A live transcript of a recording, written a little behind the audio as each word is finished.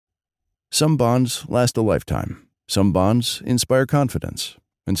Some bonds last a lifetime. Some bonds inspire confidence.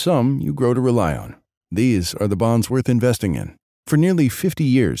 And some you grow to rely on. These are the bonds worth investing in. For nearly 50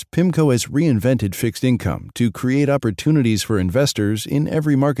 years, PIMCO has reinvented fixed income to create opportunities for investors in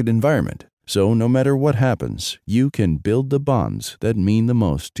every market environment. So no matter what happens, you can build the bonds that mean the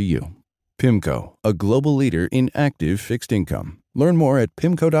most to you. PIMCO, a global leader in active fixed income. Learn more at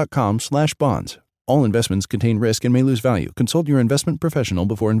pimco.com/bonds. All investments contain risk and may lose value. Consult your investment professional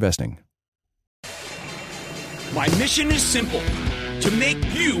before investing. My mission is simple: to make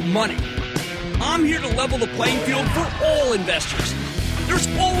you money. I'm here to level the playing field for all investors. There's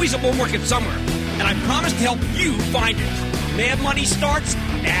always a bull market somewhere, and I promise to help you find it. Mad Money starts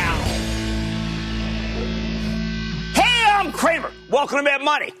now. Hey, I'm Cramer. Welcome to Mad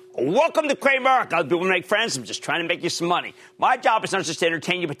Money. Welcome to Cramerica. Other people make friends. I'm just trying to make you some money. My job is not just to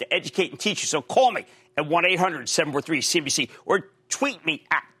entertain you, but to educate and teach you. So call me at 1-800-743-CNBC or tweet me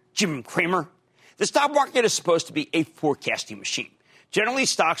at Jim Cramer. The stock market is supposed to be a forecasting machine. Generally,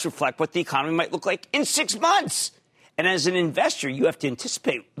 stocks reflect what the economy might look like in 6 months. And as an investor, you have to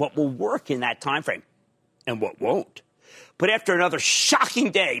anticipate what will work in that time frame and what won't. But after another shocking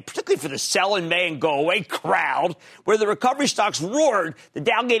day, particularly for the sell in May and go away crowd, where the recovery stocks roared, the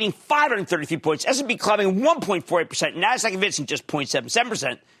Dow gaining 533 points, S&P climbing 1.48%, NASDAQ advancing just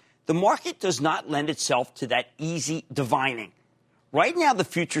 0.77%, the market does not lend itself to that easy divining. Right now, the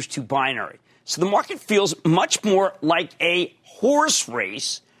future's too binary. So the market feels much more like a horse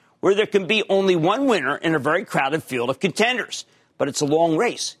race where there can be only one winner in a very crowded field of contenders. But it's a long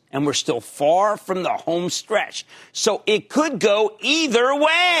race, and we're still far from the home stretch. So it could go either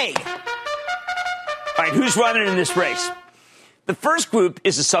way. All right, who's running in this race? The first group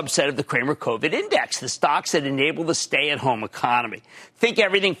is a subset of the Cramer COVID Index, the stocks that enable the stay-at-home economy. Think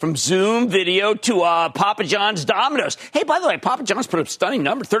everything from Zoom video to Papa John's Domino's. Hey, by the way, Papa John's put up a stunning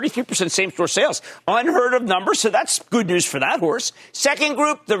number, 33% same-store sales. Unheard of number, so that's good news for that horse. Second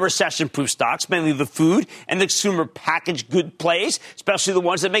group, the recession-proof stocks, mainly the food and the consumer packaged good plays, especially the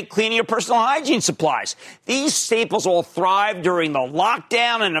ones that make cleaning or personal hygiene supplies. These staples all thrived during the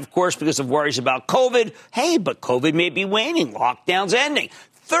lockdown, and of course, because of worries about COVID. Hey, but COVID may be waning. Lockdown's ending.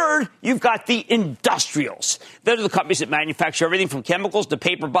 Third, you've got the industrials. Those are the companies that manufacture everything from chemicals to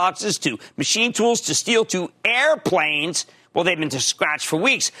paper boxes to machine tools to steel to airplanes. Well, they've been to scratch for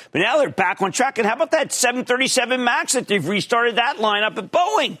weeks, but now they're back on track. And how about that 737 MAX that they've restarted that lineup at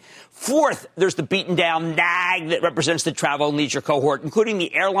Boeing? Fourth, there's the beaten down NAG that represents the travel and leisure cohort, including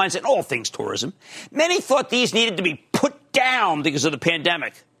the airlines and all things tourism. Many thought these needed to be put down because of the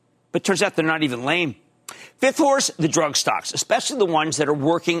pandemic, but turns out they're not even lame. Fifth horse, the drug stocks, especially the ones that are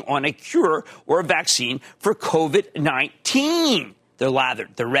working on a cure or a vaccine for COVID-19. They're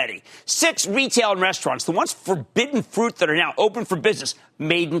lathered. They're ready. Six, retail and restaurants, the ones forbidden fruit that are now open for business,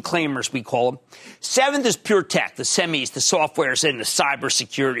 maiden claimers, we call them. Seventh is pure tech, the semis, the softwares, and the cyber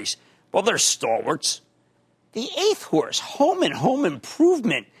securities. Well, they're stalwarts. The eighth horse, home and home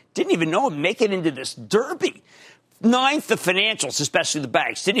improvement, didn't even know it'd make it into this derby. Ninth, the financials, especially the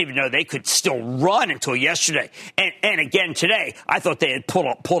banks, didn't even know they could still run until yesterday. And again today, I thought they had pulled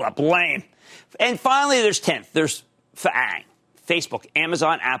up lame. And finally, there's 10th. There's FAANG, Facebook,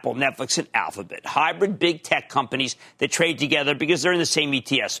 Amazon, Apple, Netflix, and Alphabet. Hybrid big tech companies that trade together because they're in the same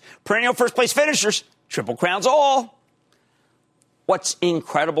ETS. Perennial first-place finishers, triple crowns all. What's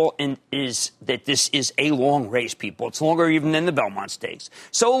incredible is that this is a long race, people. It's longer even than the Belmont Stakes.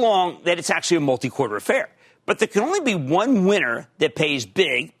 So long that it's actually a multi-quarter affair. But there can only be one winner that pays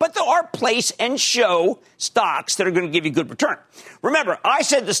big, but there are place and show stocks that are going to give you good return. Remember, I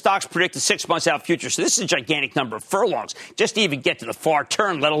said the stocks predict the 6 months out future, so this is a gigantic number of furlongs just to even get to the far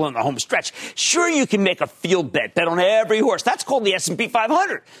turn, let alone the home stretch. Sure, you can make a field bet on every horse. That's called the S&P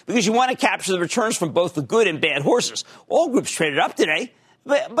 500 because you want to capture the returns from both the good and bad horses. All groups traded up today.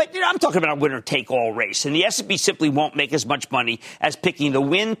 But you know, I'm talking about a winner-take-all race, and the S&P simply won't make as much money as picking the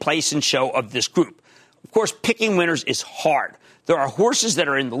win, place, and show of this group. Of course, picking winners is hard. There are horses that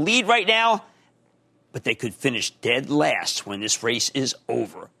are in the lead right now, but they could finish dead last when this race is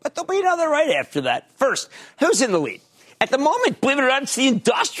over. But there'll be another right after that. First, who's in the lead? At the moment, believe it or not, it's the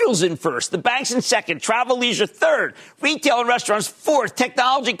industrials in first, the banks in second, travel leisure third, retail and restaurants fourth,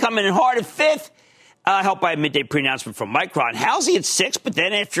 technology coming in hard at fifth. Helped by a midday pre-announcement from Micron. Halsey at 6, but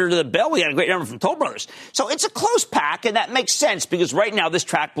then after the bell, we got a great number from Toll Brothers. So it's a close pack, and that makes sense because right now this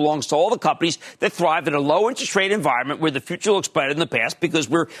track belongs to all the companies that thrive in a low interest rate environment where the future looks better than the past because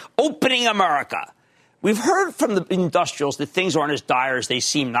we're opening America. We've heard from the industrials that things aren't as dire as they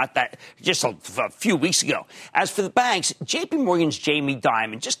seem not that just a few weeks ago. As for the banks, J.P. Morgan's Jamie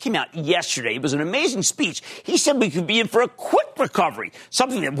Dimon just came out yesterday. It was an amazing speech. He said we could be in for a quick recovery,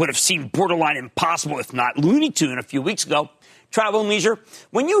 something that would have seemed borderline impossible, if not Looney Tune, a few weeks ago. Travel and leisure.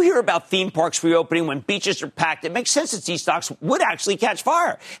 When you hear about theme parks reopening, when beaches are packed, it makes sense that these stocks would actually catch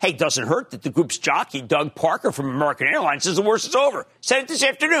fire. Hey, it doesn't hurt that the group's jockey, Doug Parker from American Airlines, says the worst is over. Said it this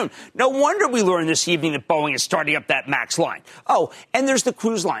afternoon. No wonder we learned this evening that Boeing is starting up that MAX line. Oh, and there's the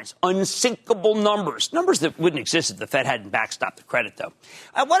cruise lines. Unsinkable numbers. Numbers that wouldn't exist if the Fed hadn't backstopped the credit, though.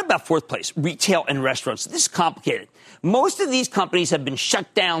 What about fourth place? Retail and restaurants. This is complicated. Most of these companies have been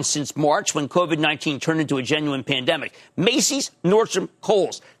shut down since March when COVID-19 turned into a genuine pandemic. Macy's, Nordstrom,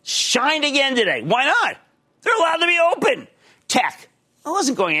 Kohl's shined again today. Why not? They're allowed to be open. Tech. It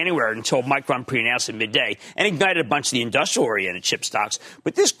wasn't going anywhere until Micron pre-announced at midday and ignited a bunch of the industrial-oriented chip stocks.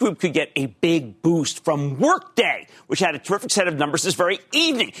 But this group could get a big boost from Workday, which had a terrific set of numbers this very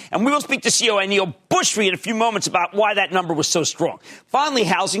evening. And we will speak to CEO Aneel Bhusri in a few moments about why that number was so strong. Finally,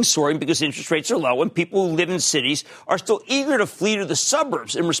 housing soaring because interest rates are low and people who live in cities are still eager to flee to the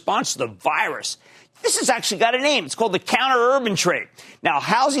suburbs in response to the virus. This has actually got a name. It's called the counter-urban trade. Now,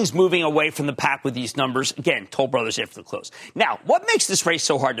 housing's moving away from the pack with these numbers. Again, Toll Brothers after the close. Now, what makes this race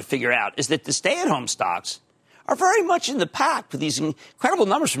so hard to figure out is that the stay-at-home stocks are very much in the pack with these incredible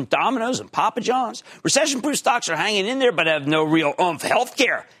numbers from Domino's and Papa John's. Recession-proof stocks are hanging in there but have no real oomph.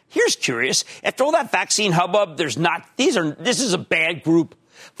 Healthcare. Here's curious. After all that vaccine hubbub, this is a bad group.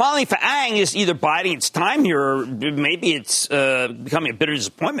 Finally, FAANG is either biding its time here or maybe it's becoming a bitter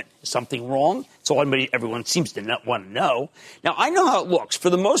disappointment. Is something wrong? It's all everyone seems to not want to know. Now, I know how it looks.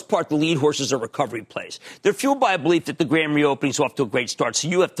 For the most part, the lead horses are recovery plays. They're fueled by a belief that the grand reopening is off to a great start, so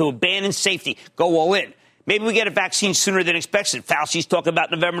you have to abandon safety, go all in. Maybe we get a vaccine sooner than expected. Fauci's talking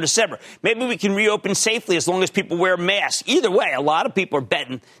about November, December. Maybe we can reopen safely as long as people wear masks. Either way, a lot of people are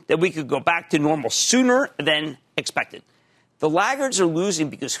betting that we could go back to normal sooner than expected. The laggards are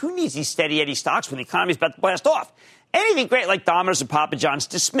losing because who needs these steady Eddie stocks when the economy is about to blast off? Anything great like Domino's and Papa John's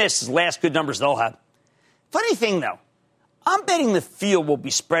dismissed as last good numbers they'll have. Funny thing, though, I'm betting the field will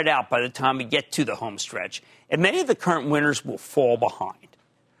be spread out by the time we get to the home stretch, and many of the current winners will fall behind.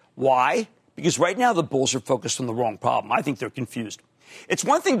 Why? Because right now the bulls are focused on the wrong problem. I think they're confused. It's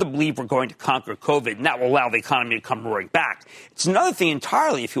one thing to believe we're going to conquer COVID, and that will allow the economy to come roaring back. It's another thing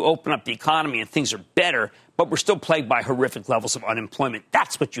entirely if you open up the economy and things are better, but we're still plagued by horrific levels of unemployment.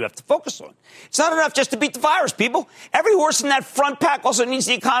 That's what you have to focus on. It's not enough just to beat the virus, people. Every horse in that front pack also needs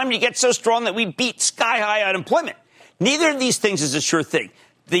the economy to get so strong that we beat sky-high unemployment. Neither of these things is a sure thing.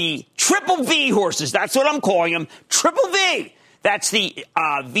 The triple V horses, that's what I'm calling them, triple V. That's the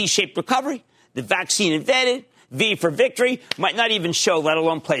V-shaped recovery, the vaccine invented, V for victory, might not even show, let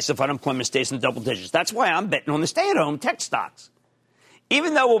alone place, if unemployment stays in double digits. That's why I'm betting on the stay-at-home tech stocks.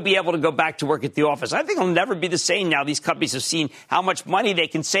 Even though we'll be able to go back to work at the office, I think it'll never be the same now. These companies have seen how much money they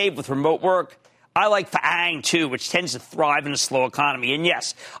can save with remote work. I like FAANG, too, which tends to thrive in a slow economy. And,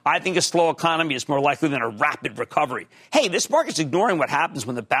 yes, I think a slow economy is more likely than a rapid recovery. Hey, this market's ignoring what happens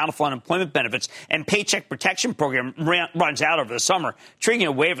when the bountiful unemployment benefits and paycheck protection program runs out over the summer, triggering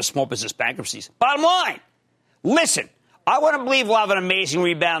a wave of small business bankruptcies. Bottom line, listen, I want to believe we'll have an amazing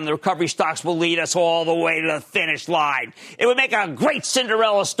rebound. The recovery stocks will lead us all the way to the finish line. It would make a great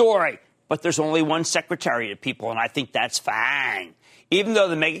Cinderella story. But there's only one secretariat of people, and I think that's FAANG. Even though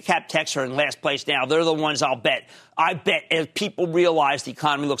the mega-cap techs are in last place now, they're the ones I'll bet. I bet if people realize the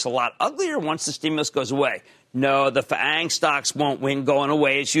economy looks a lot uglier once the stimulus goes away. No, the FAANG stocks won't win going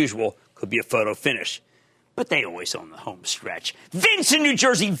away as usual. Could be a photo finish. But they always own the home stretch. Vince in New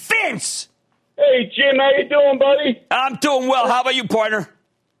Jersey. Vince! Hey, Jim, how you doing, buddy? I'm doing well. How about you, partner?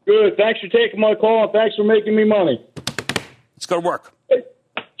 Good. Thanks for taking my call, and thanks for making me money. Let's go to work. Hey,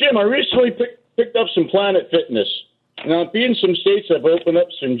 Jim, I recently picked up some Planet Fitness. Now, being some states have opened up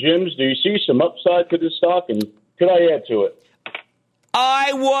some gyms, do you see some upside to this stock, and could I add to it?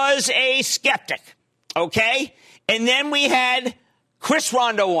 I was a skeptic, okay? And then we had Chris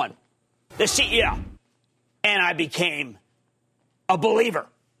Rondo on, the CEO, and I became a believer.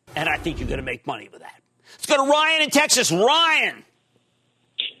 And I think you're going to make money with that. Let's go to Ryan in Texas. Ryan.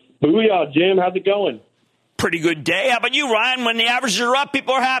 Booyah, Jim. How's it going? Pretty good day. How about you, Ryan? When the averages are up,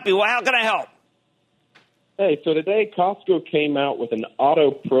 people are happy. Well, how can I help? Hey, so today Costco came out with an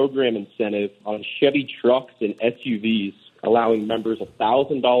auto program incentive on Chevy trucks and SUVs, allowing members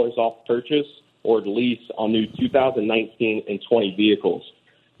 $1,000 off purchase or lease on new 2019 and 20 vehicles.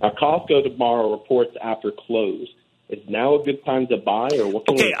 Now, Costco tomorrow reports after close. Is now a good time to buy, or what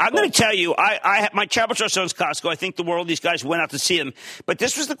can we expect? I'm going to tell you, my travel trust owns Costco. I think the world, these guys went out to see them. But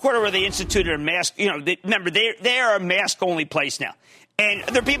this was the quarter where they instituted a mask. Remember, they are a mask-only place now. And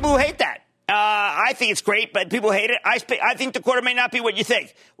there are people who hate that. I think it's great, but people hate it. I think the quarter may not be what you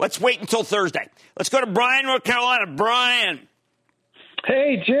think. Let's wait until Thursday. Let's go to Brian, North Carolina. Brian.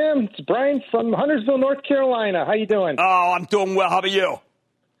 Hey, Jim. It's Brian from Huntersville, North Carolina. How you doing? Oh, I'm doing well. How about you?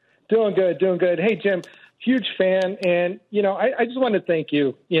 Doing good. Hey, Jim. Huge fan, and, I just want to thank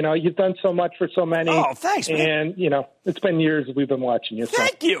you. You've done so much for so many. Oh, thanks, man. And, it's been years we've been watching you.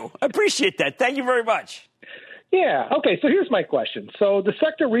 Thank you. I appreciate that. Thank you very much. Yeah. Okay, so here's my question. So the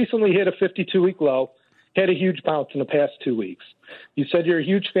sector recently hit a 52-week low, had a huge bounce in the past 2 weeks. You said you're a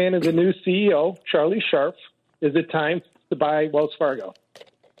huge fan of the new CEO, Charlie Scharf. Is it time to buy Wells Fargo?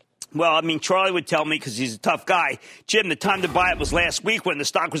 Well, Charlie would tell me, because he's a tough guy, Jim, the time to buy it was last week when the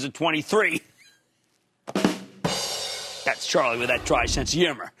stock was at 23. That's Charlie with that dry sense of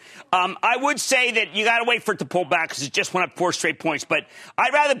humor. I would say that you got to wait for it to pull back because it just went up 4 straight points. But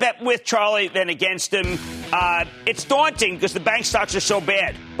I'd rather bet with Charlie than against him. It's daunting because the bank stocks are so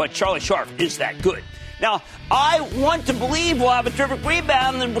bad. But Charlie Scharf is that good. Now, I want to believe we'll have a terrific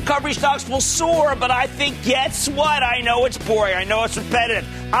rebound and recovery stocks will soar. But I think, guess what? I know it's boring. I know it's repetitive.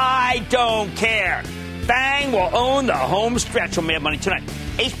 I don't care. Bang will own the home stretch on Mad Money tonight.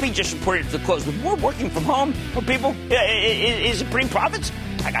 HP just reported at the close. With more working from home for people, is it bring profits?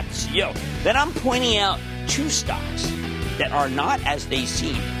 I got the CEO. Then I'm pointing out 2 stocks that are not as they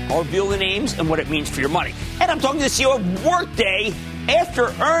seem. I'll reveal the names and what it means for your money. And I'm talking to the CEO of Workday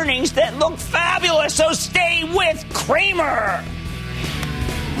after earnings that look fabulous. So stay with Cramer.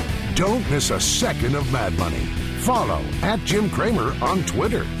 Don't miss a second of Mad Money. Follow @Jim Cramer on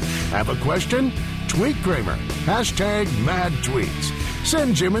Twitter. Have a question? Tweet Cramer. #MadTweets.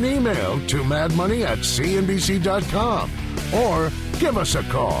 Send Jim an email to madmoney@cnbc.com or give us a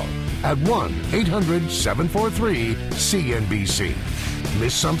call at 1-800-743-CNBC.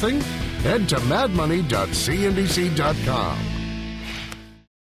 Miss something? Head to madmoney.cnbc.com.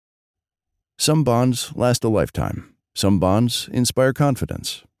 Some bonds last a lifetime. Some bonds inspire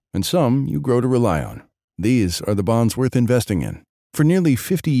confidence. And some you grow to rely on. These are the bonds worth investing in. For nearly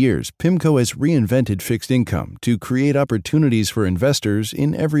 50 years, PIMCO has reinvented fixed income to create opportunities for investors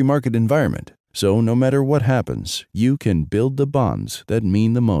in every market environment. So no matter what happens, you can build the bonds that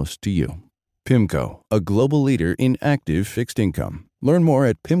mean the most to you. PIMCO, a global leader in active fixed income. Learn more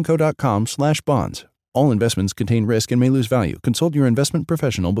at pimco.com/bonds. All investments contain risk and may lose value. Consult your investment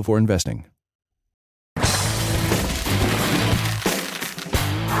professional before investing.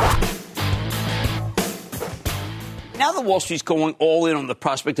 Now that Wall Street's going all in on the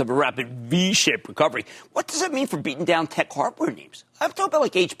prospect of a rapid V-shaped recovery, what does that mean for beating down tech hardware names? I'm talking about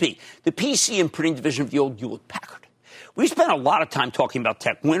like HP, the PC and printing division of the old Hewlett-Packard. We spent a lot of time talking about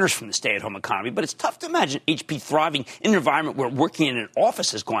tech winners from the stay-at-home economy, but it's tough to imagine HP thriving in an environment where working in an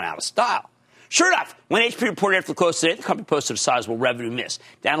office has gone out of style. Sure enough, when HP reported after the close today, the company posted a sizable revenue miss,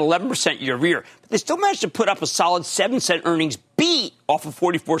 down 11% year over year. But they still managed to put up a solid 7-cent earnings beat off a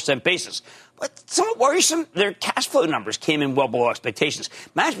 44-cent basis. But somewhat worrisome, their cash flow numbers came in well below expectations.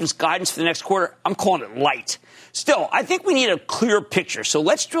 Management's guidance for the next quarter, I'm calling it light. Still, I think we need a clear picture. So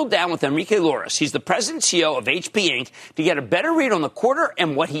let's drill down with Enrique Lores. He's the president and CEO of HP Inc. to get a better read on the quarter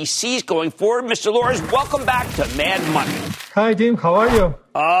and what he sees going forward. Mr. Lores, welcome back to Mad Money. Hi, Jim. How are you?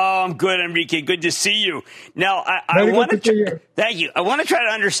 Oh, I'm good, Enrique. Good to see you. Now, I want to thank you. I want to try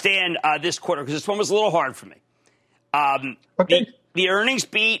to understand this quarter because this one was a little hard for me. Okay. The earnings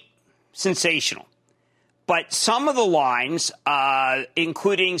beat, sensational. But some of the lines,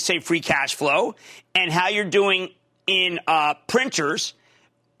 including, say, free cash flow and how you're doing in printers,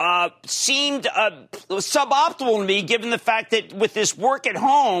 seemed suboptimal to me, given the fact that with this work at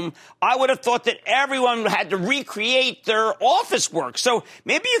home, I would have thought that everyone had to recreate their office work. So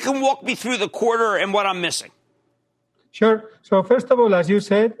maybe you can walk me through the quarter and what I'm missing. Sure. So first of all, as you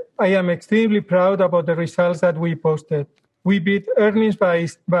said, I am extremely proud about the results that we posted. We beat earnings by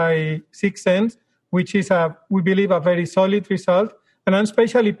 6 cents, which is, we believe, a very solid result. And I'm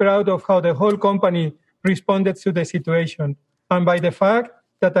especially proud of how the whole company responded to the situation. And by the fact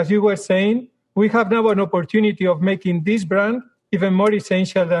that, as you were saying, we have now an opportunity of making this brand even more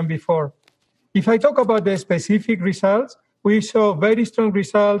essential than before. If I talk about the specific results, we saw very strong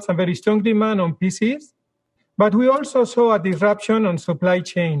results and very strong demand on PCs, but we also saw a disruption on supply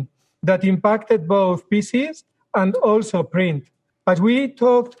chain that impacted both PCs and also print. As we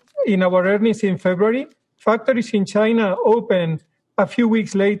talked in our earnings in February, factories in China opened a few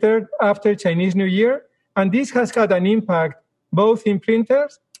weeks later after Chinese New Year, and this has had an impact both in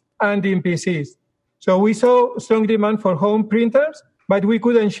printers and in PCs. So we saw strong demand for home printers, but we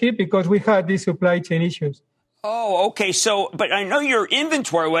couldn't ship because we had these supply chain issues. Oh, okay. So, but I know your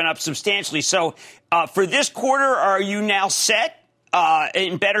inventory went up substantially. So for this quarter, are you now set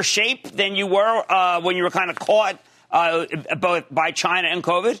in better shape than you were when you were kind of caught both by China and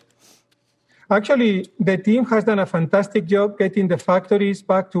COVID? Actually, the team has done a fantastic job getting the factories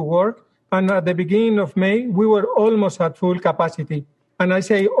back to work. And at the beginning of May, we were almost at full capacity. And I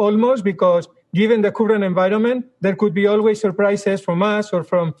say almost because given the current environment, there could be always surprises from us or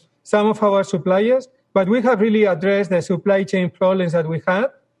from some of our suppliers. But we have really addressed the supply chain problems that we had.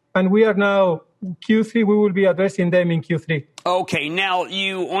 And we are now Q3, we will be addressing them in Q3. Okay, now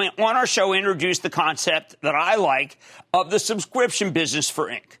you on our show introduced the concept that I like of the subscription business for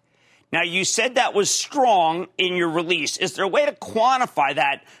Inc. Now, you said that was strong in your release. Is there a way to quantify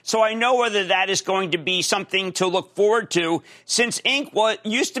that so I know whether that is going to be something to look forward to, since Inc., what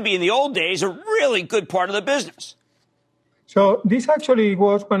used to be in the old days, a really good part of the business? So this actually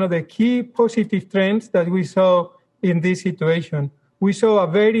was one of the key positive trends that we saw in this situation. We saw a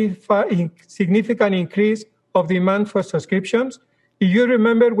very significant increase of demand for subscriptions. If you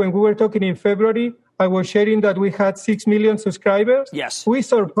remember when we were talking in February, I was sharing that we had 6 million subscribers. Yes. We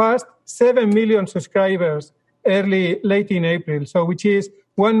surpassed 7 million subscribers late in April, so which is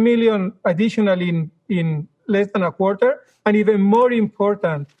 1 million additionally in less than a quarter. And even more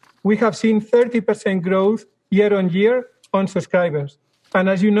important, we have seen 30% growth year on year on subscribers. And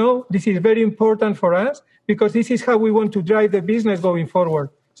as you know, this is very important for us because this is how we want to drive the business going forward.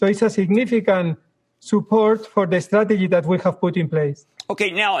 So it's a significant support for the strategy that we have put in place. Okay,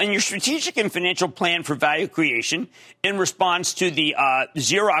 now, in your strategic and financial plan for value creation, in response to the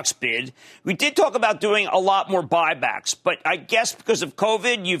Xerox bid, we did talk about doing a lot more buybacks. But I guess because of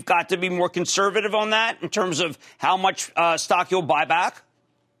COVID, you've got to be more conservative on that in terms of how much stock you'll buy back?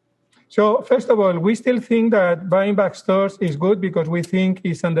 So, first of all, we still think that buying back stores is good because we think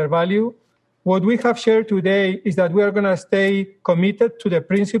it's undervalued. What we have shared today is that we are going to stay committed to the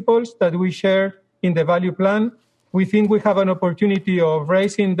principles that we shared in the value plan. We think we have an opportunity of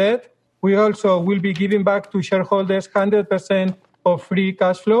raising debt. We also will be giving back to shareholders 100% of free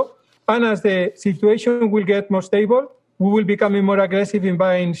cash flow. And as the situation will get more stable, we will become more aggressive in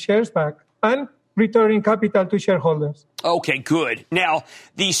buying shares back and returning capital to shareholders. Okay, good. Now,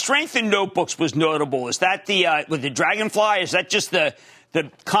 the strength in notebooks was notable. Is that with the Dragonfly? Is that just the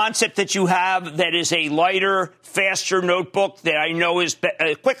concept that you have that is a lighter, faster notebook that I know is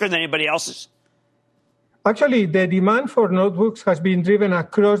quicker than anybody else's? Actually, the demand for notebooks has been driven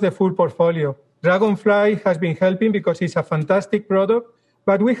across the full portfolio. Dragonfly has been helping because it's a fantastic product,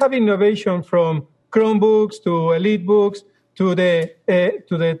 but we have innovation from Chromebooks to EliteBooks to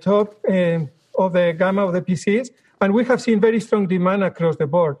the top of the gamma of the PCs, and we have seen very strong demand across the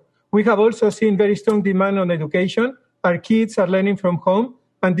board. We have also seen very strong demand on education. Our kids are learning from home,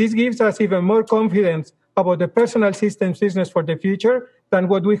 and this gives us even more confidence about the personal systems business for the future than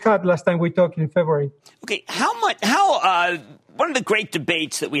what we had last time we talked in February. Okay, one of the great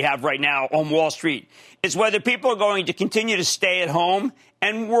debates that we have right now on Wall Street is whether people are going to continue to stay at home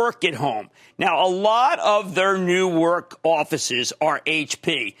and work at home. Now, a lot of their new work offices are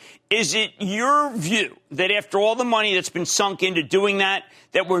HP. Is it your view that after all the money that's been sunk into doing that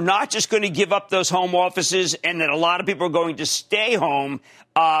we're not just going to give up those home offices and that a lot of people are going to stay home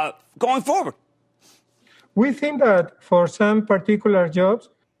going forward? We think that for some particular jobs,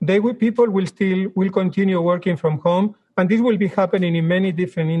 people will continue working from home, and this will be happening in many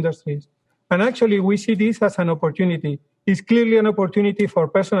different industries. And actually, we see this as an opportunity. It's clearly an opportunity for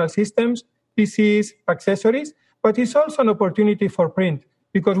personal systems, PCs, accessories, but it's also an opportunity for print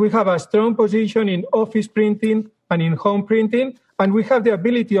because we have a strong position in office printing and in home printing, and we have the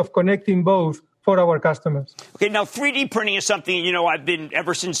ability of connecting both for our customers. Okay, now 3D printing is something, I've been,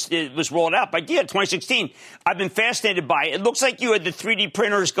 ever since it was rolled out by 2016, I've been fascinated by it. It looks like you had the 3D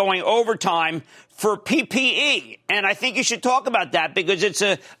printers going overtime for PPE, and I think you should talk about that because it's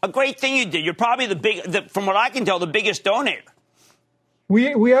a great thing you did. You're probably from what I can tell, the biggest donator.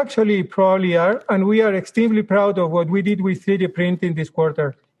 We actually probably are, and we are extremely proud of what we did with 3D printing this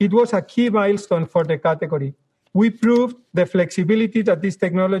quarter. It was a key milestone for the category. We proved the flexibility that this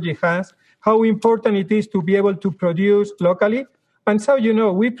technology has, how important it is to be able to produce locally. And so,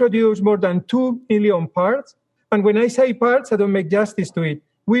 we produce more than 2 million parts. And when I say parts, I don't make justice to it.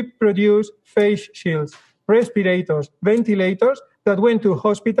 We produce face shields, respirators, ventilators that went to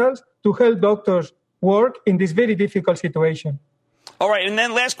hospitals to help doctors work in this very difficult situation. All right, and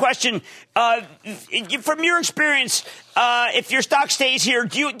then last question. From your experience, if your stock stays here,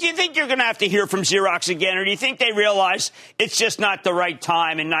 do you think you're going to have to hear from Xerox again, or do you think they realize it's just not the right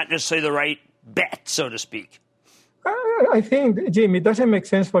time and not necessarily the right bet, so to speak? I think, Jim, it doesn't make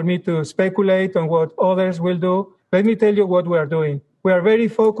sense for me to speculate on what others will do. Let me tell you what we are doing. We are very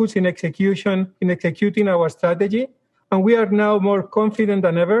focused in executing our strategy, and we are now more confident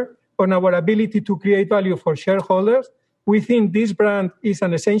than ever on our ability to create value for shareholders. We think this brand is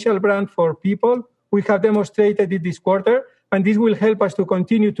an essential brand for people. We have demonstrated it this quarter, and this will help us to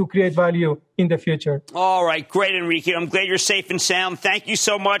continue to create value in the future. All right, great, Enrique. I'm glad you're safe and sound. Thank you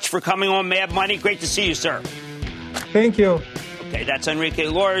so much for coming on Mad Money. Great to see you, sir. Thank you. Okay, that's Enrique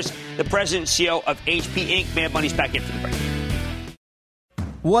Lores, the president and CEO of HP Inc. Mad Money's back into the break.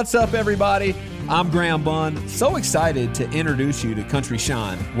 What's up, everybody? I'm Graham Bunn. So excited to introduce you to Country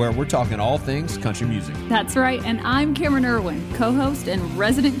Shine, where we're talking all things country music. That's right, and I'm Cameron Irwin, co-host and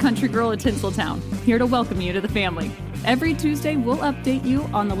resident country girl at Tinseltown, here to welcome you to the family. Every Tuesday, we'll update you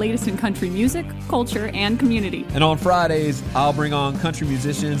on the latest in country music, culture, and community. And on Fridays, I'll bring on country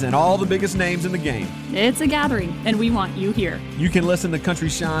musicians and all the biggest names in the game. It's a gathering, and we want you here. You can listen to Country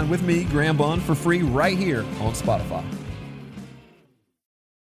Shine with me, Graham Bunn, for free right here on Spotify.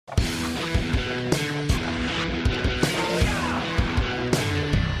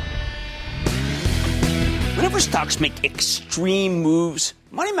 Whenever stocks make extreme moves,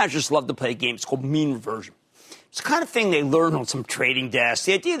 money managers love to play a game. It's called mean reversion. It's the kind of thing they learn on some trading desks.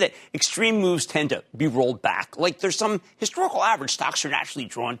 The idea that extreme moves tend to be rolled back, like there's some historical average stocks are naturally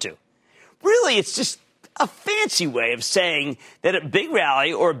drawn to. Really, it's just a fancy way of saying that a big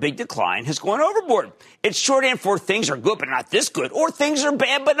rally or a big decline has gone overboard. It's shorthand for things are good but not this good, or things are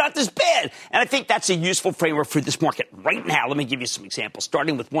bad but not this bad. And I think that's a useful framework for this market right now. Let me give you some examples,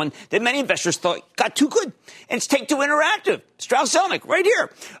 starting with one that many investors thought got too good. And it's Take-Two Interactive, Strauss-Zelnick, right here.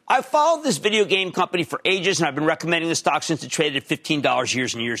 I've followed this video game company for ages, and I've been recommending the stock since it traded at $15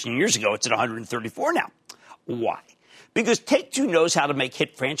 years and years and years ago. It's at $134 now. Why? Because Take-Two knows how to make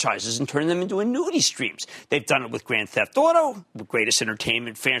hit franchises and turn them into annuity streams. They've done it with Grand Theft Auto, the greatest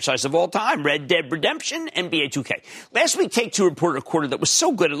entertainment franchise of all time, Red Dead Redemption, NBA 2K. Last week, Take-Two reported a quarter that was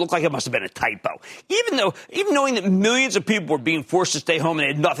so good it looked like it must have been a typo. Even knowing that millions of people were being forced to stay home and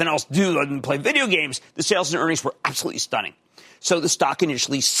they had nothing else to do other than play video games, the sales and earnings were absolutely stunning. So the stock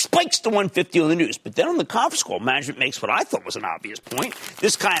initially spikes to 150 on the news. But then on the conference call, management makes what I thought was an obvious point.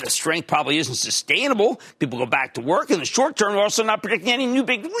 This kind of strength probably isn't sustainable. People go back to work. In the short term, we're also not predicting any new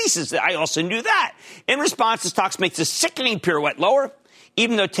big releases. I also knew that. In response, the stock makes a sickening pirouette lower,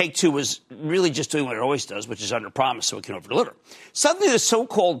 even though Take-Two was really just doing what it always does, which is under promise so it can over-deliver. Suddenly, the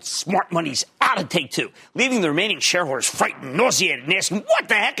so-called smart money's out of Take-Two, leaving the remaining shareholders frightened, nauseated, and asking, what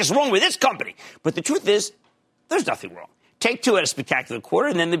the heck is wrong with this company? But the truth is, there's nothing wrong. Take-Two had a spectacular quarter,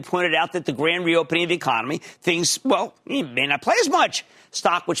 and then they pointed out that the grand reopening of the economy, things, well, you may not play as much.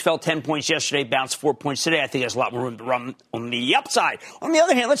 Stock, which fell 10 points yesterday, bounced 4 points today. I think there's a lot more room to run on the upside. On the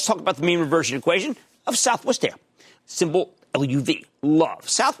other hand, let's talk about the mean reversion equation of Southwest Air. Symbol LUV, love.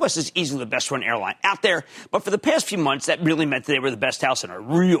 Southwest is easily the best-run airline out there, but for the past few months, that really meant that they were the best house in a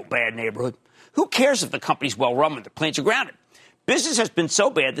real bad neighborhood. Who cares if the company's well-run when their planes are grounded? Business has been so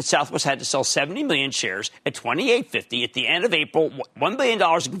bad that Southwest had to sell 70 million shares at $28.50 at the end of April, $1 billion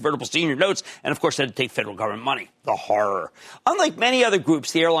in convertible senior notes, and, of course, had to take federal government money. The horror. Unlike many other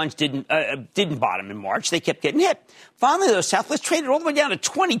groups, the airlines didn't bottom in March. They kept getting hit. Finally, though, Southwest traded all the way down to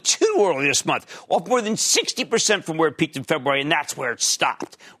 22 early this month, off more than 60% from where it peaked in February, and that's where it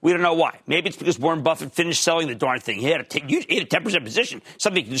stopped. We don't know why. Maybe it's because Warren Buffett finished selling the darn thing. He had a 10% position,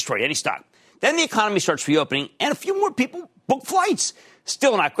 something that can destroy any stock. Then the economy starts reopening, and a few more people book flights.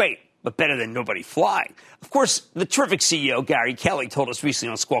 Still not great, but better than nobody flying. Of course, the terrific CEO, Gary Kelly, told us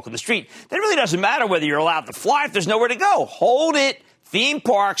recently on Squawk on the Street that it really doesn't matter whether you're allowed to fly if there's nowhere to go. Hold it. Theme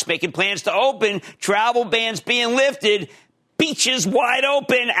parks making plans to open, travel bans being lifted, beaches wide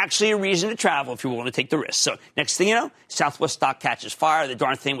open, actually a reason to travel if you're willing to take the risk. So next thing you know, Southwest stock catches fire. The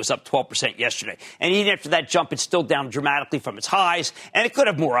darn thing was up 12% yesterday. And even after that jump, it's still down dramatically from its highs. And it could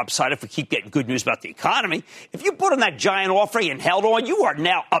have more upside if we keep getting good news about the economy. If you put on that giant offering and held on, you are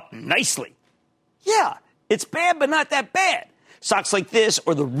now up nicely. Yeah, it's bad, but not that bad. Stocks like this,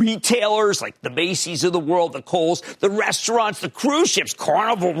 or the retailers like the Macy's of the world, the Kohl's, the restaurants, the cruise ships,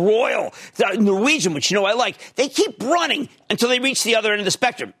 Carnival, Royal, the Norwegian, which I like, they keep running until they reach the other end of the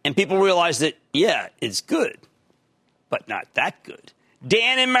spectrum. And people realize that, yeah, it's good, but not that good.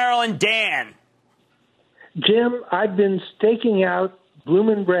 Dan in Maryland. Dan. Jim, I've been staking out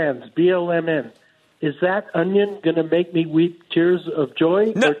Bloomin' Brands, BLMN. Is that onion going to make me weep tears of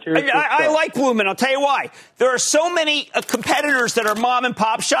joy? No, or tears of I like Bloomin'. I'll tell you why. There are so many competitors that are mom and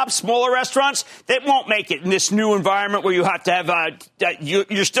pop shops, smaller restaurants, that won't make it in this new environment where you have to have,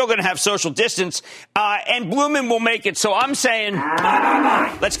 you're still going to have social distance, and Bloomin' will make it. So I'm saying,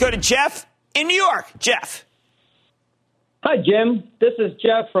 let's go to Jeff in New York. Jeff. Hi, Jim. This is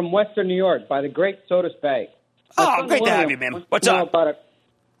Jeff from Western New York by the Great Sodas Bay. Oh, great to have you, man. What's up?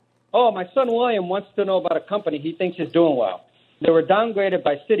 My son William wants to know about a company he thinks is doing well. They were downgraded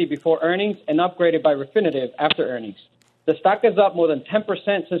by Citi before earnings and upgraded by Refinitiv after earnings. The stock is up more than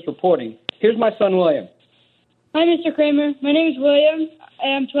 10% since reporting. Here's my son William. Hi, Mr. Cramer. My name is William. I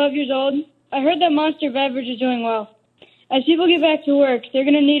am 12 years old. I heard that Monster Beverage is doing well. As people get back to work, they're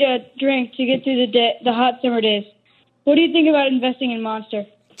going to need a drink to get through the hot summer days. What do you think about investing in Monster?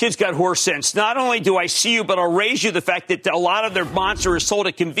 Kid's got horse sense. Not only do I see you, but I'll raise you the fact that a lot of their Monster is sold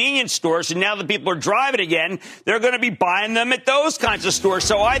at convenience stores, and now that people are driving again, they're going to be buying them at those kinds of stores.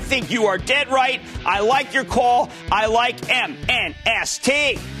 So I think you are dead right. I like your call. I like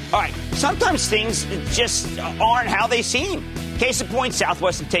MNST. All right, sometimes things just aren't how they seem. Case in point,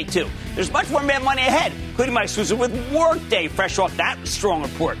 Southwest and Take Two. There's much more Mad Money ahead, including my exclusive with Workday, fresh off that strong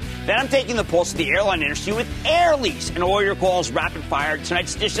report. Then I'm taking the pulse of the airline industry with Lease, and all your calls rapid fire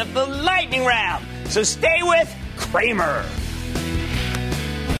tonight's edition of the Lightning Round. So stay with Cramer.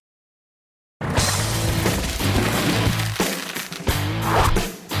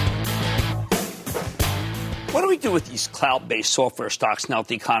 What do we do with these cloud-based software stocks now that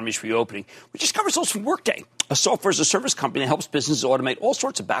the economy is reopening? We just covered results from Workday, a software-as-a-service company that helps businesses automate all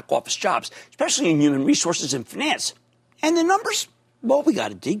sorts of back-office jobs, especially in human resources and finance. And the numbers? Well, we got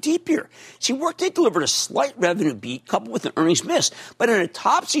to dig deep here. See, Workday delivered a slight revenue beat coupled with an earnings miss. But in a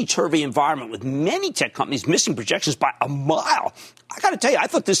topsy-turvy environment with many tech companies missing projections by a mile, I got to tell you, I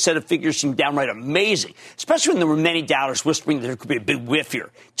thought this set of figures seemed downright amazing, especially when there were many doubters whispering that there could be a big whiff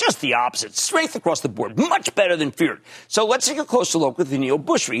here. Just the opposite. Strength across the board. Much better than feared. So let's take a closer look with Aneel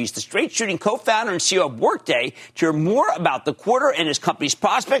Bhusri. He's the straight-shooting co-founder and CEO of Workday to hear more about the quarter and his company's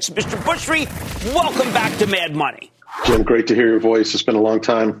prospects. Mr. Bhusri, welcome back to Mad Money. Jim, great to hear your voice. It's been a long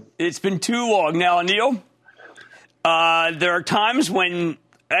time. It's been too long. Now, Aneel, there are times when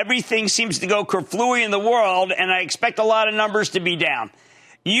everything seems to go kerflooey in the world, and I expect a lot of numbers to be down.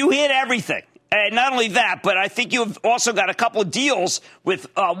 You hit everything. And not only that, but I think you've also got a couple of deals with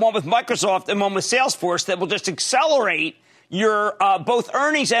one with Microsoft and one with Salesforce that will just accelerate your both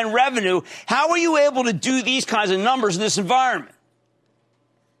earnings and revenue. How are you able to do these kinds of numbers in this environment?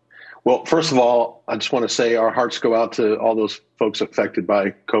 Well, first of all, I just want to say our hearts go out to all those folks affected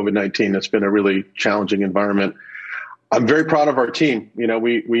by COVID-19. It's been a really challenging environment. I'm very proud of our team. You know,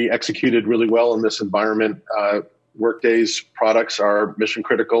 we executed really well in this environment. Workday's products are mission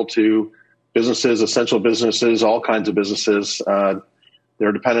critical to businesses, essential businesses, all kinds of businesses.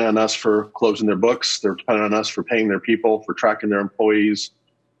 They're dependent on us for closing their books. They're dependent on us for paying their people, for tracking their employees.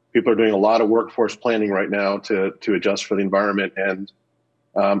 People are doing a lot of workforce planning right now to adjust for the environment. And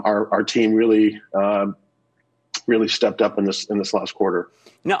our team really stepped up in this last quarter.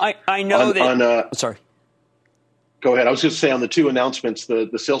 Now, I know sorry. Go ahead. I was just saying on the two announcements, the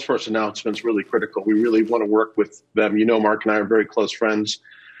Salesforce announcement's really critical. We really want to work with them. You know, Mark and I are very close friends,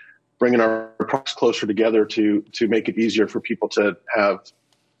 bringing our products closer together to make it easier for people to have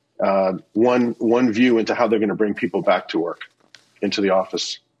one view into how they're going to bring people back to work, into the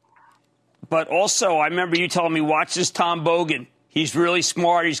office. But also, I remember you telling me, watch this Tom Bogan. He's really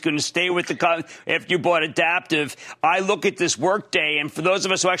smart. He's going to stay with the after you bought Adaptive. I look at this Workday, and for those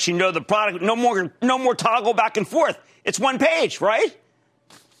of us who actually know the product, no more toggle back and forth. It's one page, right?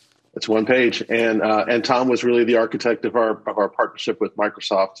 It's one page, and Tom was really the architect of our partnership with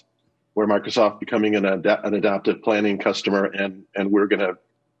Microsoft, where Microsoft becoming an Adaptive planning customer, and we're going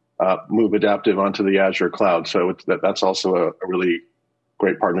to move Adaptive onto the Azure cloud. So that's also a really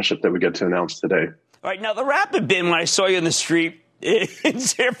great partnership that we get to announce today. All right, now the rapid bin, when I saw you in the street in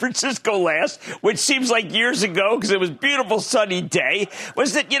San Francisco last, which seems like years ago because it was a beautiful sunny day,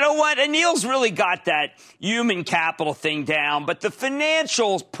 was that, you know what, Aneel's really got that human capital thing down, but the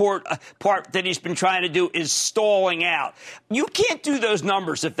financial part that he's been trying to do is stalling out. You can't do those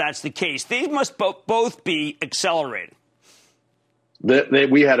numbers if that's the case. They must both be accelerated.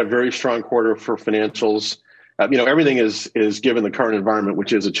 We had a very strong quarter for financials. Everything is given the current environment,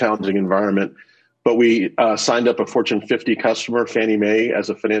 which is a challenging environment. But we signed up a Fortune 50 customer, Fannie Mae, as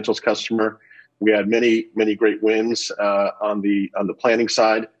a financials customer. We had many, many great wins on the planning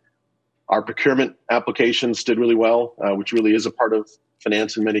side. Our procurement applications did really well, which really is a part of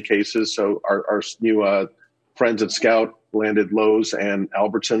finance in many cases. So our new friends at Scout landed Lowe's and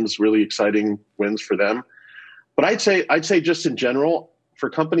Albertsons, really exciting wins for them. But I'd say just in general, for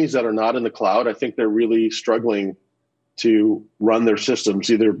companies that are not in the cloud, I think they're really struggling to run their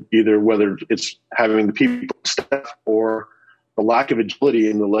systems, either whether it's having the people staff or the lack of agility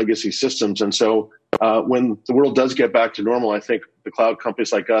in the legacy systems. And so when the world does get back to normal, I think the cloud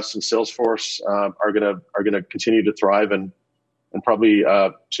companies like us and Salesforce are going to continue to thrive and probably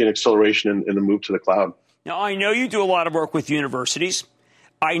see an acceleration in the move to the cloud. Now, I know you do a lot of work with universities.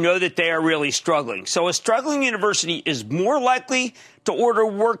 I know that they are really struggling. So a struggling university is more likely to order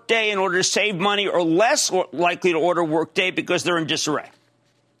Workday in order to save money or less likely to order Workday because they're in disarray?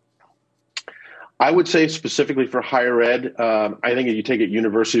 I would say specifically for higher ed, I think if you take it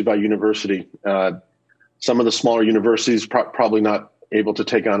university by university, some of the smaller universities probably not able to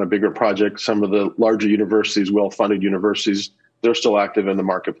take on a bigger project. Some of the larger universities, well-funded universities, they're still active in the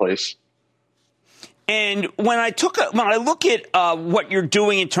marketplace. And when I look at what you're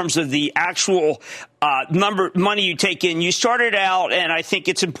doing in terms of the actual money you take in, you started out, and I think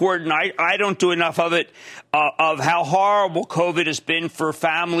it's important. I don't do enough of it, of how horrible COVID has been for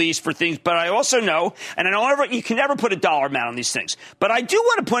families, for things. But I also know, and I know you can never put a dollar amount on these things. But I do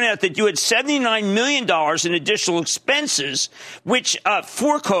want to point out that you had $79 million in additional expenses, which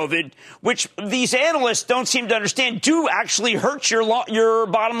for COVID, which these analysts don't seem to understand, do actually hurt your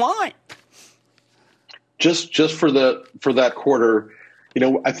bottom line. Just for that quarter,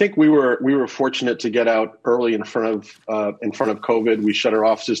 I think we were fortunate to get out early in front of COVID. We shut our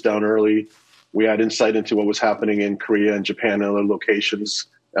offices down early. We had insight into what was happening in Korea and Japan and other locations,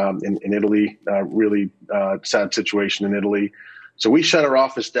 in Italy. Really sad situation in Italy. So we shut our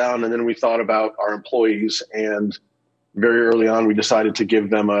office down, and then we thought about our employees. And very early on, we decided to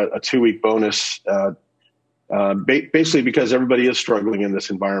give them a 2-week bonus. Basically because everybody is struggling in this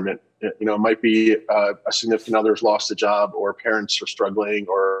environment. It might be a significant other's lost a job, or parents are struggling,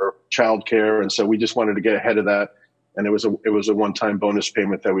 or childcare, and so we just wanted to get ahead of that. And it was a one-time bonus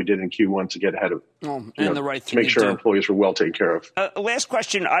payment that we did in Q1 to get ahead of. The right thing to make sure our employees were well taken care of. Last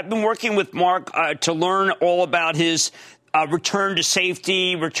question: I've been working with Mark to learn all about his return to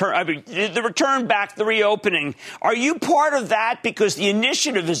safety, the return back, the reopening. Are you part of that? Because the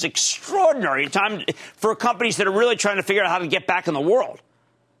initiative is extraordinary time for companies that are really trying to figure out how to get back in the world.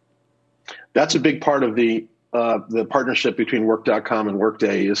 That's a big part of the partnership between Work.com and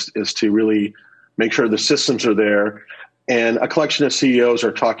Workday is to really make sure the systems are there. And a collection of CEOs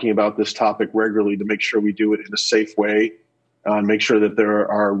are talking about this topic regularly to make sure we do it in a safe way, make sure that there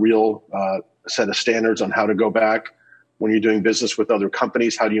are a real set of standards on how to go back. When you're doing business with other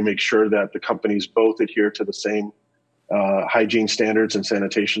companies, how do you make sure that the companies both adhere to the same hygiene standards and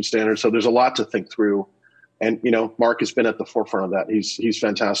sanitation standards? So there's a lot to think through. And, Mark has been at the forefront of that. He's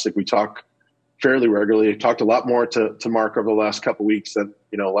fantastic. We talk fairly regularly. I've talked a lot more to Mark over the last couple of weeks than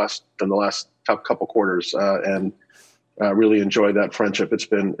the last couple quarters, and really enjoy that friendship. It's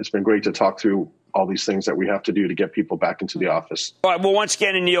been great to talk through all these things that we have to do to get people back into the office. All right. Well, once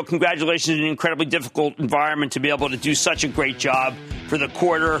again, Aneel, congratulations in an incredibly difficult environment to be able to do such a great job for the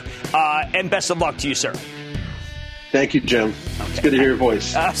quarter. And best of luck to you, sir. Thank you, Jim. It's good to hear your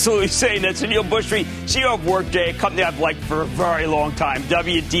voice. Absolutely. Saying that's Aneel Bhusri, CEO of Workday, a company I've liked for a very long time,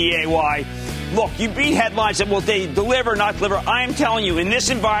 WDAY. Look, you beat headlines that will they deliver, not deliver. I am telling you, in this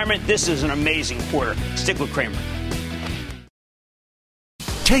environment, this is an amazing quarter. Stick with Cramer.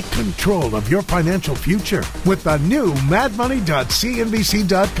 Take control of your financial future with the new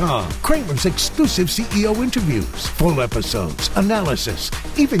madmoney.cnbc.com. Cramer's exclusive CEO interviews, full episodes, analysis,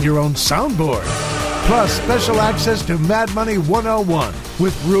 even your own soundboard. Plus special access to Mad Money 101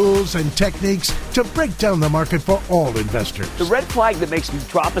 with rules and techniques to break down the market for all investors. The red flag that makes me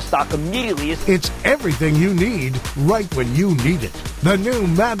drop a stock immediately is... It's everything you need right when you need it. The new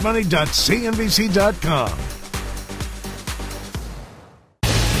madmoney.cnbc.com.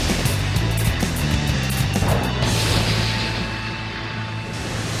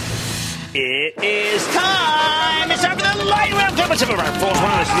 It is time. It's time for the lightning round.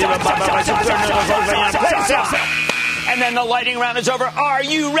 And then the lightning round is over. Are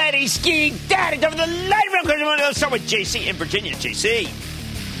you ready, Ski Daddy? Time for the lightning round. Let's start with JC in Virginia. JC.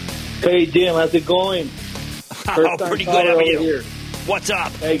 Hey, Jim. How's it going? Pretty good. How are you? Here. What's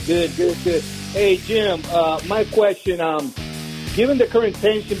up? Hey, good. Hey, Jim, my question, given the current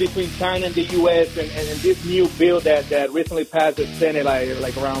tension between China and the U.S. and this new bill that recently passed the Senate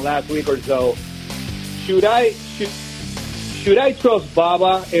like around last week or so, should I trust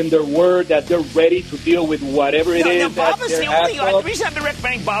Baba and their word that they're ready to deal with whatever it is? Baba's the only thing. The reason I've been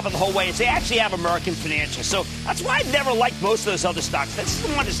recommending Baba the whole way is they actually have American financials. So that's why I've never liked most of those other stocks. This is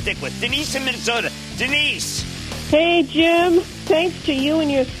the one to stick with. Denise in Minnesota. Denise. Hey, Jim. Thanks to you and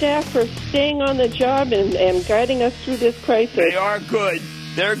your staff for staying on the job and guiding us through this crisis. They are good.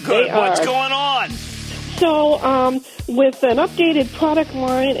 They're good. What's going on? So, with an updated product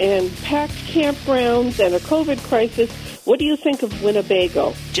line and packed campgrounds and a COVID crisis, What do you think of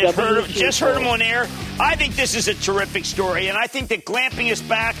Winnebago? Just heard him on air. I think this is a terrific story, and I think that glamping is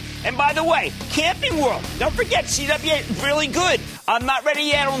back. And by the way, Camping World, don't forget, CWA, really good. I'm not ready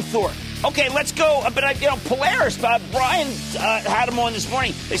yet on Thor. Okay, let's go. But, Polaris, Brian had them on this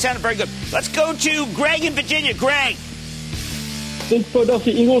morning. They sounded very good. Let's go to Greg in Virginia. Greg. Think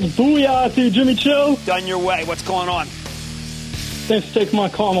Philadelphia Eagles. Booyah to Jimmy Chill. Done your way. What's going on? Thanks for taking my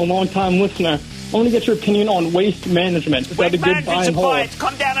call. I'm a long-time listener. I want to get your opinion on waste management. Is that a good buy and hold? It's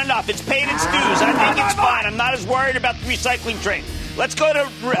come down enough. It's paid its dues. I think it's fine. I'm not as worried about the recycling train. Let's go to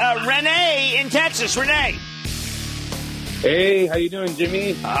Renee in Texas. Renee. Hey, how you doing,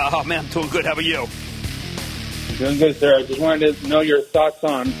 Jimmy? Oh, man, I'm doing good. How about you? Doing good, sir. I just wanted to know your thoughts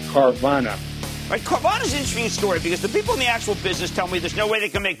on Carvana. Right, Carvana's an interesting story because the people in the actual business tell me there's no way they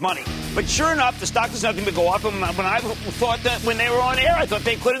can make money. But sure enough, the stock is not going to go up. And when I thought that when they were on air, I thought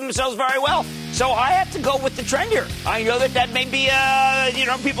they acquitted themselves very well. So I have to go with the trend here. I know that may be,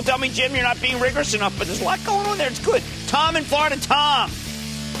 people tell me, Jim, you're not being rigorous enough, but there's a lot going on there. It's good. Tom in Florida. Tom.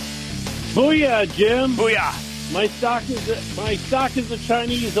 Booyah, Jim. Booyah. My stock is a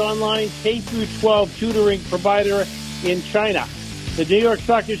Chinese online K-12 tutoring provider in China. The New York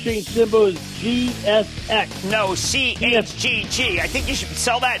Stock Exchange symbol is GSX. No, CHGG. I think you should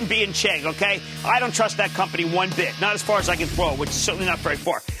sell that and be in Chegg, okay? I don't trust that company one bit. Not as far as I can throw, which is certainly not very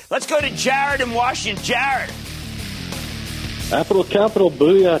far. Let's go to Jared in Washington. Jared. Capital,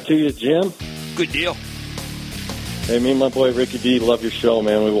 booyah to you, Jim. Good deal. Hey, me and my boy Ricky D love your show,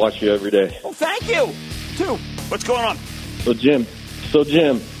 man. We watch you every day. Well, thank you, too. What's going on? So, Jim,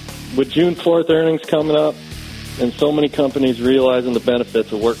 with June 4th earnings coming up, and so many companies realizing the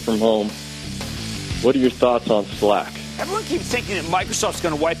benefits of work from home, what are your thoughts on Slack? Everyone keeps thinking that Microsoft's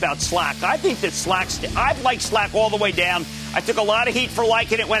going to wipe out Slack. I think that I've liked Slack all the way down. I took a lot of heat for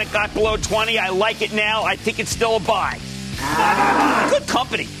liking it when it got below 20. I like it now. I think it's still a buy. Good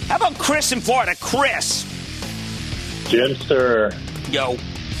company. How about Chris in Florida? Chris. Jim, sir. Yo.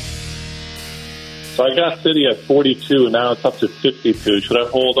 So I got Citi at 42, and now it's up to 52. Should I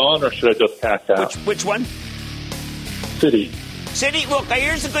hold on, or should I just cash out? Which one? Citi. Look,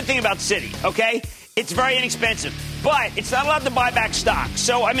 here's the good thing about Citi, okay? It's very inexpensive, but it's not allowed to buy back stock.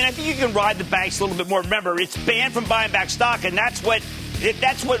 So, I think you can ride the banks a little bit more. Remember, it's banned from buying back stock, and that's what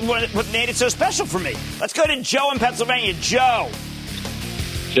made it so special for me. Let's go to Joe in Pennsylvania. Joe.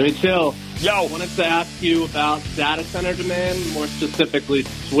 Jimmy Chill. Yo. I wanted to ask you about data center demand, more specifically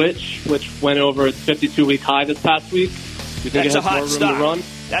Switch, which went over its 52-week high this past week. Do you think it has more room to run?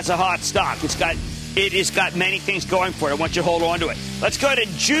 That's a hot stock. It has got many things going for it. I want you to hold on to it. Let's go to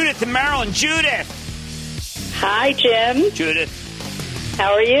Judith in Maryland. Judith. Hi, Jim. Judith.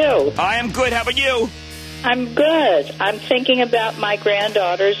 How are you? I am good. How about you? I'm good. I'm thinking about my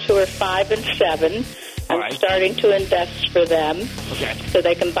granddaughters who are 5 and 7. I'm starting to invest for them so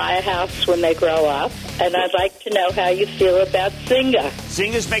they can buy a house when they grow up. And I'd like to know how you feel about Zynga.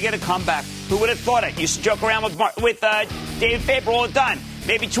 Zynga's making a comeback. Who would have thought it? You used to joke around with David Faber all the time.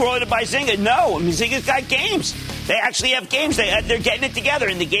 Maybe too early to buy Zynga. No, Zynga's got games. They actually have games. They're getting it together.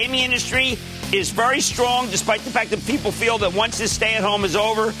 And the gaming industry is very strong, despite the fact that people feel that once this stay-at-home is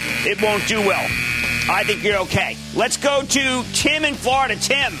over, it won't do well. I think you're okay. Let's go to Tim in Florida.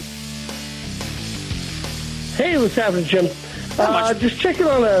 Tim. Hey, what's happening, Jim? Just checking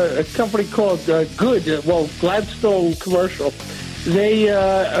on a company called Gladstone Commercial. They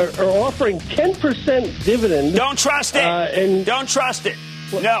are offering 10% dividend. Don't trust it. Don't trust it.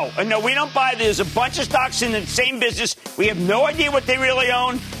 No, we don't buy. There's a bunch of stocks in the same business. We have no idea what they really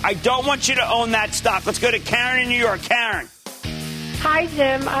own. I don't want you to own that stock. Let's go to Karen in New York. Karen. Hi,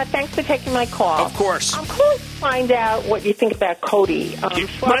 Jim. Thanks for taking my call. Of course. I'm calling to find out what you think about Cody.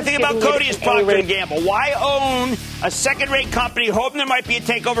 What I think about Cody is Procter & Gamble. Why own a second-rate company hoping there might be a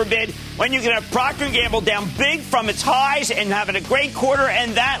takeover bid when you can have Procter & Gamble down big from its highs and having a great quarter?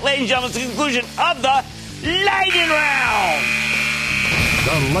 And that, ladies and gentlemen, is the conclusion of the Lightning Round.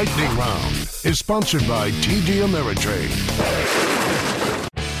 The Lightning Round is sponsored by TD Ameritrade.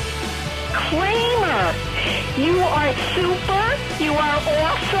 Cramer, you are super. You are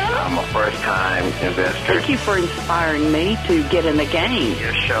awesome. I'm a first-time investor. Thank you for inspiring me to get in the game.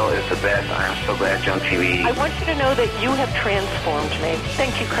 Your show is the best. I'm so glad you're on TV. I want you to know that you have transformed me.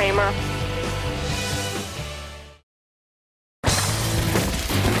 Thank you, Cramer.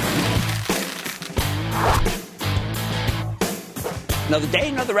 Another day,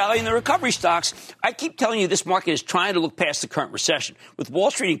 another rally in the recovery stocks. I keep telling you this market is trying to look past the current recession, with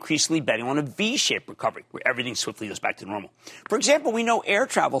Wall Street increasingly betting on a V-shaped recovery, where everything swiftly goes back to normal. For example, we know air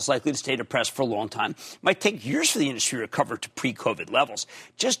travel is likely to stay depressed for a long time. It might take years for the industry to recover to pre-COVID levels.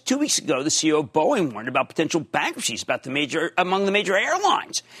 Just 2 weeks ago, the CEO of Boeing warned about potential bankruptcies among the major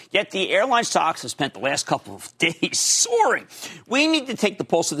airlines. Yet the airline stocks have spent the last couple of days soaring. We need to take the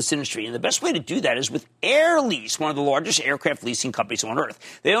pulse of this industry, and the best way to do that is with Air Lease, one of the largest aircraft leasing companies on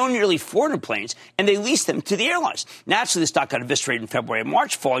earth. They own nearly 400 planes, and they lease them to the airlines. Naturally, the stock got eviscerated in February and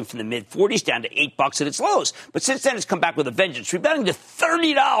March, falling from the mid-40s down to $8 at its lows. But since then, it's come back with a vengeance, rebounding to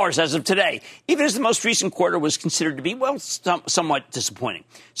 $30 as of today, even as the most recent quarter was considered to be, well, somewhat disappointing.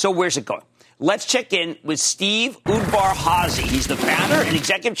 So where's it going? Let's check in with Steve Udvar-Hazy. He's the founder and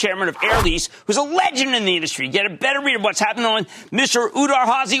executive chairman of Air Lease, who's a legend in the industry. Get a better read of what's happening on Mr.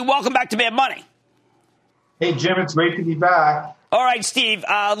 Udvar-Hazy. Welcome back to Mad Money. Hey, Jim, it's great to be back. All right, Steve,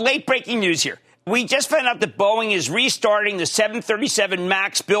 late breaking news here. We just found out that Boeing is restarting the 737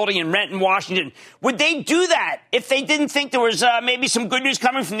 MAX building in Renton, Washington. Would they do that if they didn't think there was maybe some good news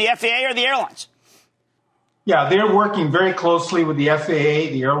coming from the FAA or the airlines? Yeah, they're working very closely with the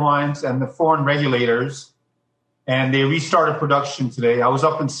FAA, the airlines, and the foreign regulators. And they restarted production today. I was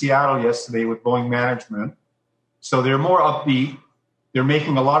up in Seattle yesterday with Boeing management. So they're more upbeat. They're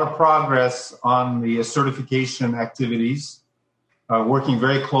making a lot of progress on the certification activities, working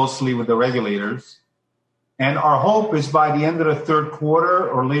very closely with the regulators. And our hope is by the end of the third quarter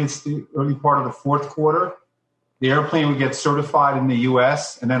or early part of the fourth quarter, the airplane will get certified in the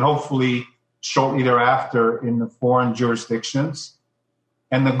U.S. and then hopefully shortly thereafter in the foreign jurisdictions.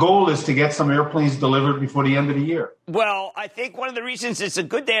 And the goal is to get some airplanes delivered before the end of the year. Well, I think one of the reasons it's a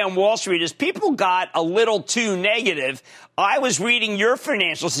good day on Wall Street is people got a little too negative. I was reading your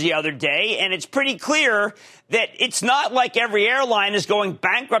financials the other day, and it's pretty clear that it's not like every airline is going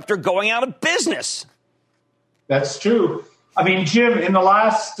bankrupt or going out of business. That's true. I mean, Jim, in the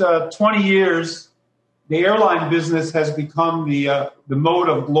last 20 years, the airline business has become the mode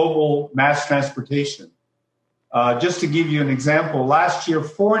of global mass transportation. Just to give you an example, last year,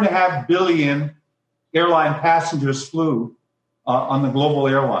 4.5 billion airline passengers flew on the global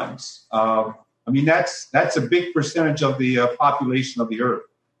airlines. I mean, that's a big percentage of the population of the Earth.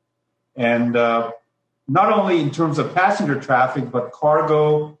 And not only in terms of passenger traffic, but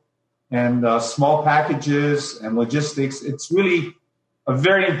cargo and small packages and logistics. It's really a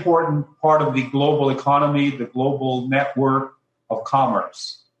very important part of the global economy, the global network of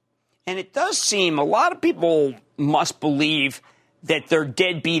commerce. And it does seem a lot of people must believe that they're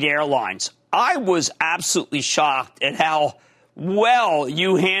deadbeat airlines. I was absolutely shocked at how well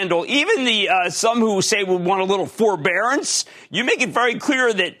you handle even the some who say we want a little forbearance. You make it very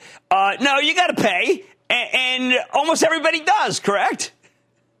clear that, no, you got to pay. And almost everybody does, correct?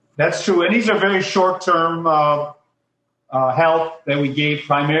 That's true. And these are very short-term help that we gave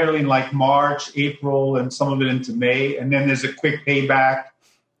primarily in like March, April, and some of it into May. And then there's a quick payback.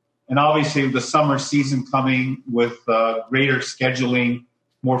 And obviously, with the summer season coming with greater scheduling,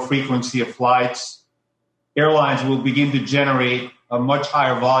 more frequency of flights, airlines will begin to generate a much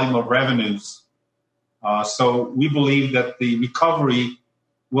higher volume of revenues. So we believe that the recovery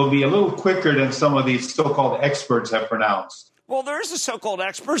will be a little quicker than some of these so-called experts have pronounced. Well, there is a so-called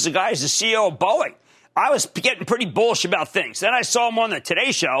expert. The guy is the CEO of Boeing. I was getting pretty bullish about things. Then I saw him on the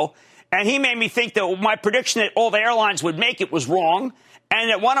Today Show, and he made me think that my prediction that all the airlines would make it was wrong, and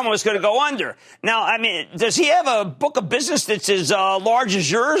that one of them was going to go under. Now, I mean, does he have a book of business that's as large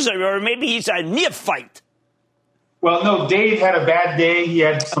as yours, or maybe he's a neophyte? Well, no, Dave had a bad day. He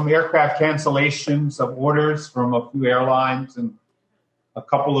had some aircraft cancellations of orders from a few airlines, and a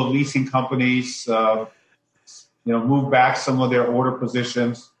couple of leasing companies, moved back some of their order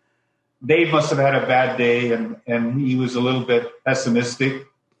positions. Dave must have had a bad day, and he was a little bit pessimistic.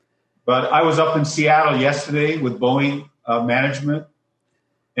 But I was up in Seattle yesterday with Boeing management,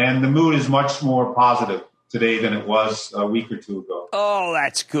 and the mood is much more positive today than it was a week or two ago. Oh,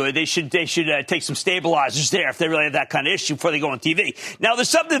 that's good. They should take some stabilizers there if they really have that kind of issue before they go on TV. Now, there's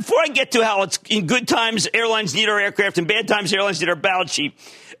something, before I get to how it's in good times, airlines need our aircraft, and bad times, airlines need our balance sheet.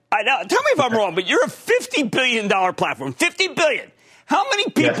 Now, tell me if I'm wrong, but you're a $50 billion platform. $50 billion. How many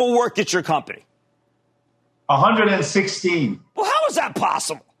people work at your company? 116. Well, how is that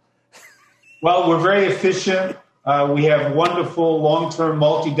possible? Well, we're very efficient. We have wonderful long-term,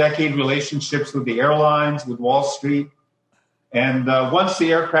 multi-decade relationships with the airlines, with Wall Street. And once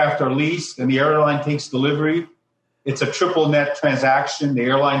the aircraft are leased and the airline takes delivery, it's a triple net transaction. The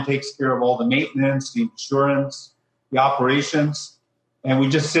airline takes care of all the maintenance, the insurance, the operations, and we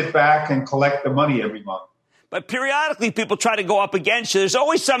just sit back and collect the money every month. but periodically people try to go up against you. There's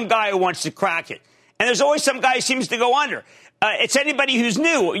always some guy who wants to crack it. And there's always some guy who seems to go under. It's anybody who's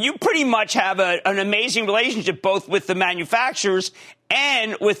new. You pretty much have an amazing relationship both with the manufacturers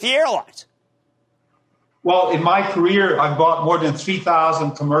and with the airlines. Well, in my career, I've bought more than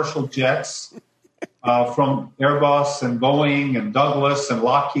 3,000 commercial jets from Airbus and Boeing and Douglas and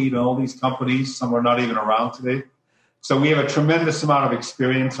Lockheed and all these companies. Some are not even around today. So we have a tremendous amount of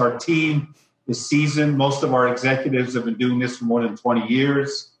experience. Our team is seasoned. Most of our executives have been doing this for more than 20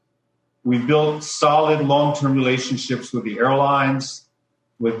 years. We've built solid long-term relationships with the airlines,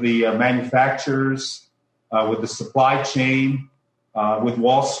 with the manufacturers, with the supply chain, with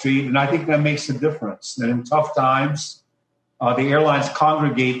Wall Street. And I think that makes a difference. And in tough times, the airlines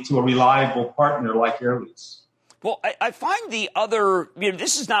congregate to a reliable partner like Air Lease. Well, I find the other,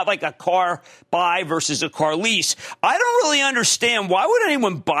 this is not like a car buy versus a car lease. I don't really understand. Why would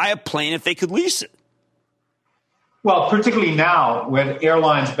anyone buy a plane if they could lease it? Well, particularly now when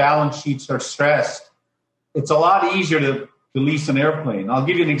airlines' balance sheets are stressed, it's a lot easier to lease an airplane. I'll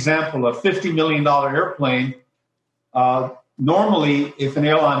give you an example. A $50 million airplane, normally, if an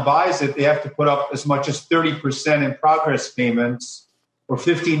airline buys it, they have to put up as much as 30% in progress payments or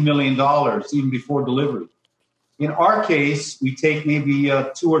 $15 million even before delivery. In our case, we take maybe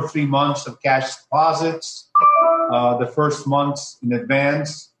 2 or 3 months of cash deposits, the first months in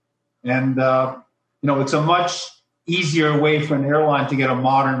advance. And, it's a much easier way for an airline to get a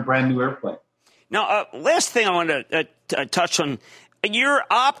modern, brand new airplane. Now, last thing I want to touch on. Your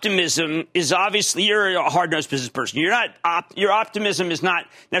optimism is obviously, you're a hard-nosed business person. Your optimism is not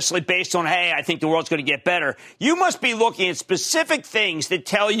necessarily based on, hey, I think the world's going to get better. You must be looking at specific things that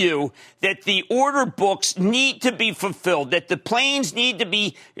tell you that the order books need to be fulfilled, that the planes need to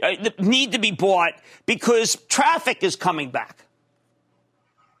be bought because traffic is coming back.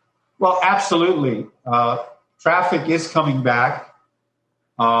 Well, absolutely. Traffic is coming back,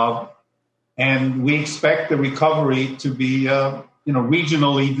 and we expect the recovery to be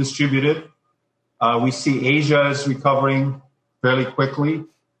regionally distributed. We see Asia is recovering fairly quickly.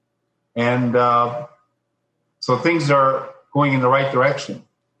 And so things are going in the right direction.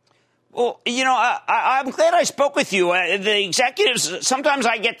 Well, I'm glad I spoke with you. The executives, sometimes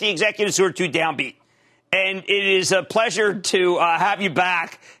I get the executives who are too downbeat. And it is a pleasure to have you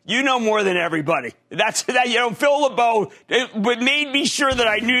back. You know more than everybody. Phil LeBeau, it made me sure that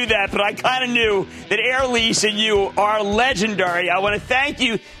I knew that, but I kind of knew that Air Lease and you are legendary. I want to thank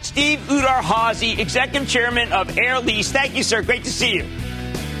you, Steve Udvar-Hazy, Executive Chairman of Air Lease. Thank you, sir. Great to see you.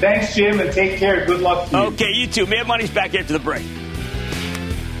 Thanks, Jim, and take care. Good luck to you. Okay, you too. Mad Money's back after the break.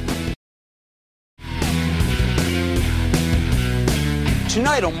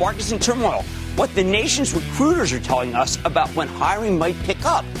 Tonight on Markets in Turmoil, what the nation's recruiters are telling us about when hiring might pick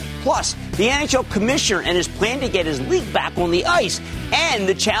up. Plus, the NHL commissioner and his plan to get his league back on the ice, and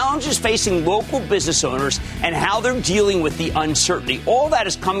the challenges facing local business owners and how they're dealing with the uncertainty. All that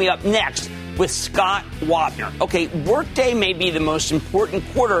is coming up next with Scott Wapner. Okay, Workday may be the most important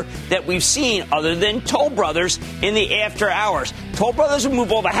quarter that we've seen other than Toll Brothers in the after hours. Toll Brothers will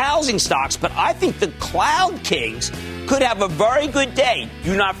move all the housing stocks, but I think the Cloud Kings could have a very good day.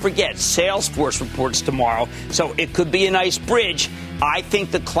 Do not forget, Salesforce reports tomorrow, so it could be a nice bridge. I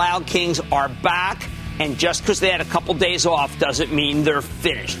think the Cloud Kings are back, and just because they had a couple days off doesn't mean they're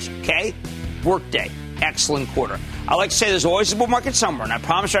finished, okay? Workday, excellent quarter. I like to say there's always a bull market somewhere, and I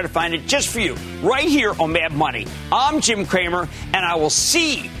promise I'll try to find it just for you right here on Mad Money. I'm Jim Cramer, and I will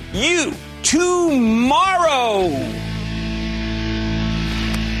see you tomorrow.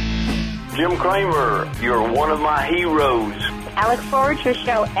 Jim Cramer, you're one of my heroes. I look forward to your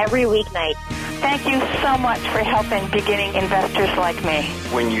show every weeknight. Thank you so much for helping beginning investors like me.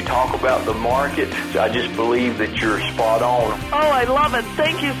 When you talk about the market, I just believe that you're spot on. Oh, I love it.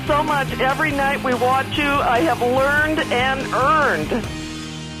 Thank you so much. Every night we watch you, I have learned and earned.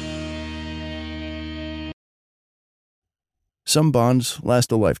 Some bonds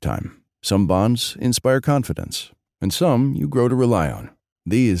last a lifetime. Some bonds inspire confidence. And some you grow to rely on.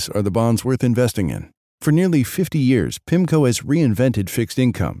 These are the bonds worth investing in. For nearly 50 years, PIMCO has reinvented fixed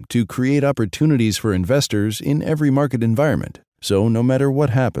income to create opportunities for investors in every market environment. So no matter what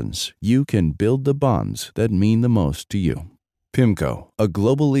happens, you can build the bonds that mean the most to you. PIMCO, a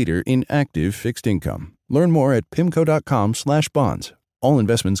global leader in active fixed income. Learn more at pimco.com/bonds. All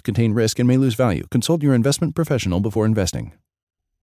investments contain risk and may lose value. Consult your investment professional before investing.